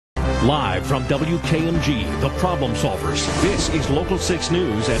Live from WKMG, the Problem Solvers, this is Local 6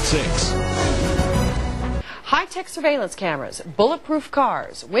 News at 6. High-tech surveillance cameras, bulletproof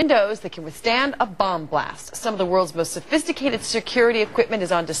cars, windows that can withstand a bomb blast. Some of the world's most sophisticated security equipment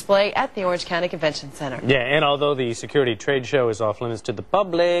is on display at the Orange County Convention Center. Yeah, and although the security trade show is off limits to the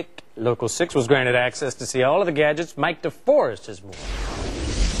public, Local 6 was granted access to see all of the gadgets. Mike DeForest has more.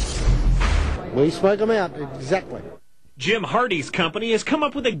 We smoke them out, exactly. Jim Hardy's company has come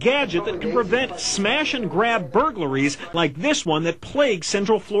up with a gadget that can prevent smash-and-grab burglaries like this one that plagues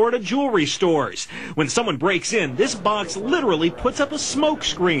Central Florida jewelry stores. When someone breaks in, this box literally puts up a smoke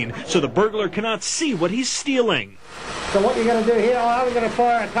screen so the burglar cannot see what he's stealing. So what you're going to do here, I'm going to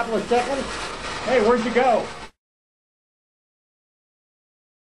fire a couple of seconds. Hey, where'd you go?